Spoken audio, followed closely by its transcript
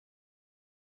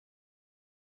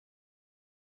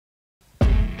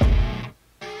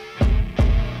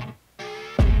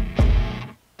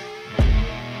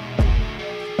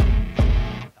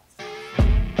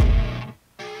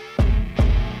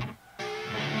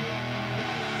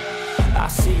I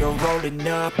see her rolling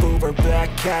up, Uber black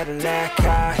Cadillac,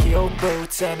 high heel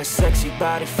boots and a sexy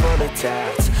body full of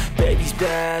tats. Baby's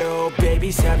bad, oh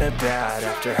baby's hella bad.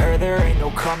 After her there ain't no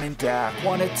coming back.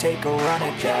 Wanna take a run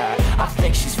at that. I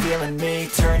think she's feeling me,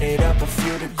 turn it up a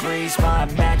few degrees. My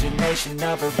imagination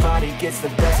of her body gets the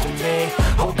best of me.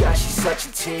 Oh gosh, she's such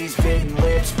a tease, bitten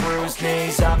lips, bruised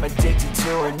knees. I'm addicted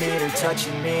to her, need her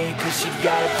touching me. Cause she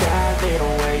got a bad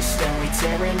little waist, and we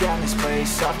tearing down this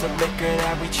place. Off the liquor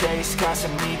that we chase,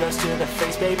 Casamigos to the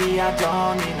face. Baby, I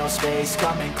don't need no space.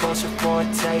 Coming closer for a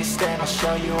taste, and I'll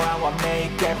show you how I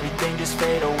make everything just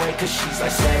fade away. Cause she's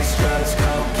like sex, drugs,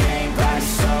 cocaine, body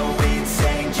so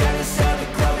insane. Jealous of the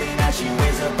clothing that she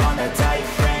wears up on that tight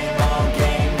frame. All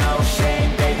game, no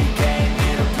shame, baby came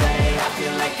here to play. I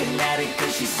feel like an addict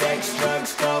cause she's sex,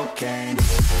 drugs, cocaine.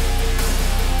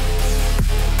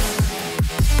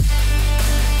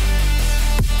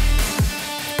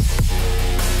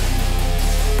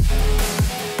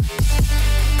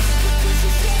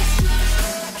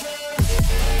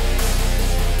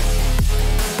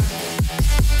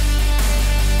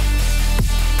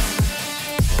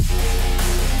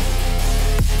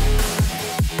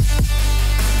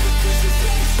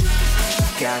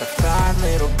 Got a fine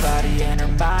little body and her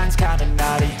mind's kinda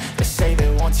naughty. They say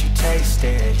that once you taste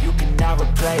it, you cannot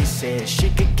replace it. She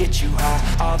could get you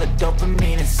high, all the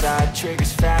dopamine inside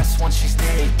triggers fast once she's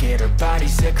naked. Her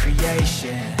body's a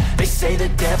creation. They say the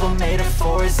devil made her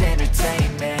for his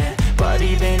entertainment, but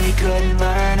even he couldn't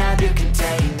learn how to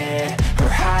contain it. Her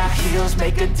high heels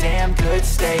make a damn good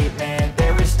statement.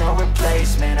 There is no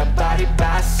replacement, a body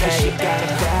by Satan. Cause she got a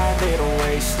bad little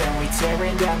waist, and we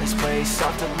tearing down this place.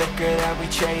 Off the liquor that we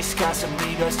chase,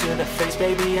 Casamigos to the face.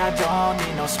 Baby, I don't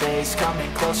need no space.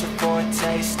 Coming closer for a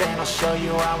taste, and I'll show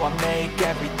you how I make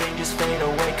everything just fade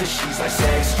away. Cause she's like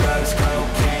sex, drugs,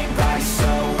 cocaine, body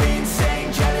so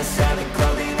insane. Jealous of the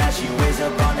clothing that she wears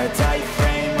up on a tight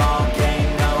frame. All game,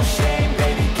 no shame,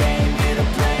 baby came here to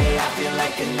play. I feel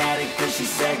like an addict cause she's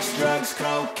sex, drugs,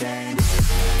 cocaine.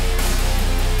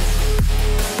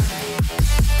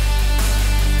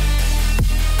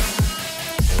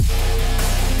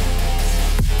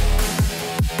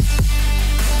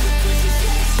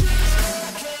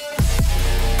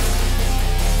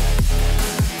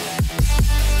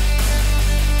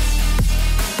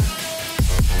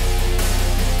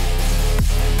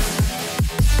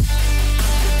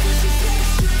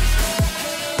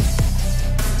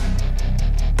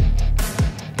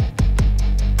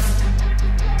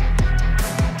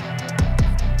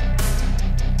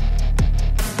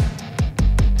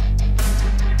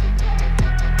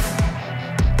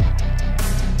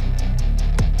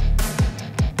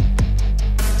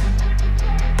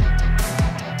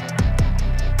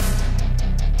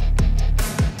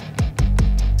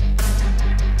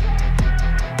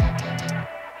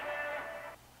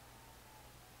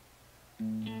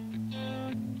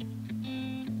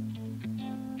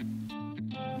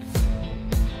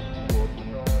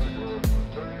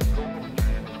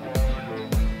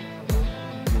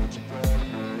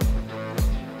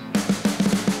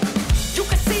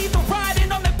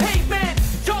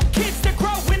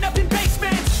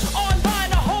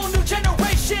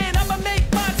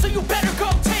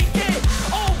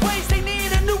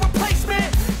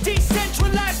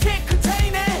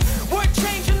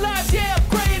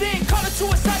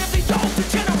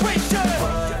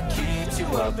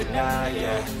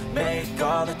 Make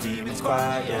all the demons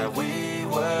quiet, yeah. We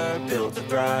were built to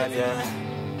thrive, yeah.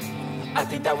 I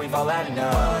think that we've all had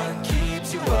enough. What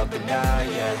keeps you up at night,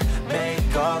 yeah.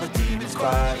 Make all the demons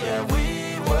quiet, yeah.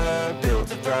 We were built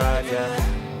to thrive, yeah.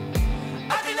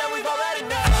 I think that we've all had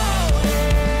enough. Oh,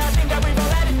 yeah, I think that we've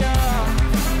all had enough.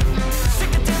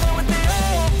 Sick of dealing with the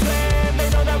old plan. They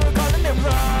know that we're calling it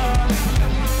wrong.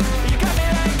 You got me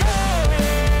like, oh,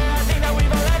 yeah, I think that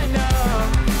we've all had enough.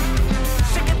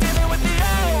 Sick of dealing with the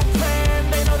old plan.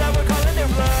 They know that we're calling it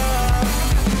wrong.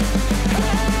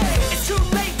 Hey, it's too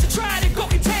late to try to go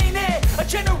contain it. A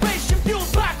generation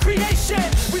fueled by creation.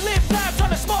 We live lives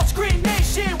on a small screen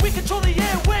nation. We control the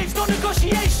airwaves, no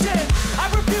negotiation. I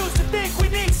refuse to think we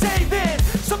need saving.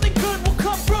 Something good will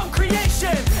come from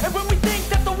creation. And when we think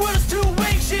that the world is too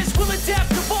anxious, we'll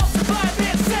adapt, evolve, survive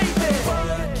and save it.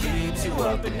 What keeps you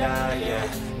up at night, yeah.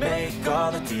 Make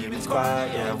all the demons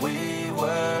quiet, yeah. We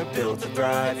were built to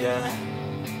thrive, yeah.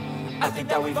 I think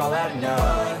that we've all had enough.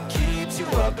 What keeps you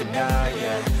up at night,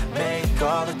 yeah. Make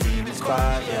all the demons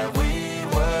quiet, yeah. We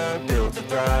were built to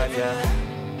thrive, yeah.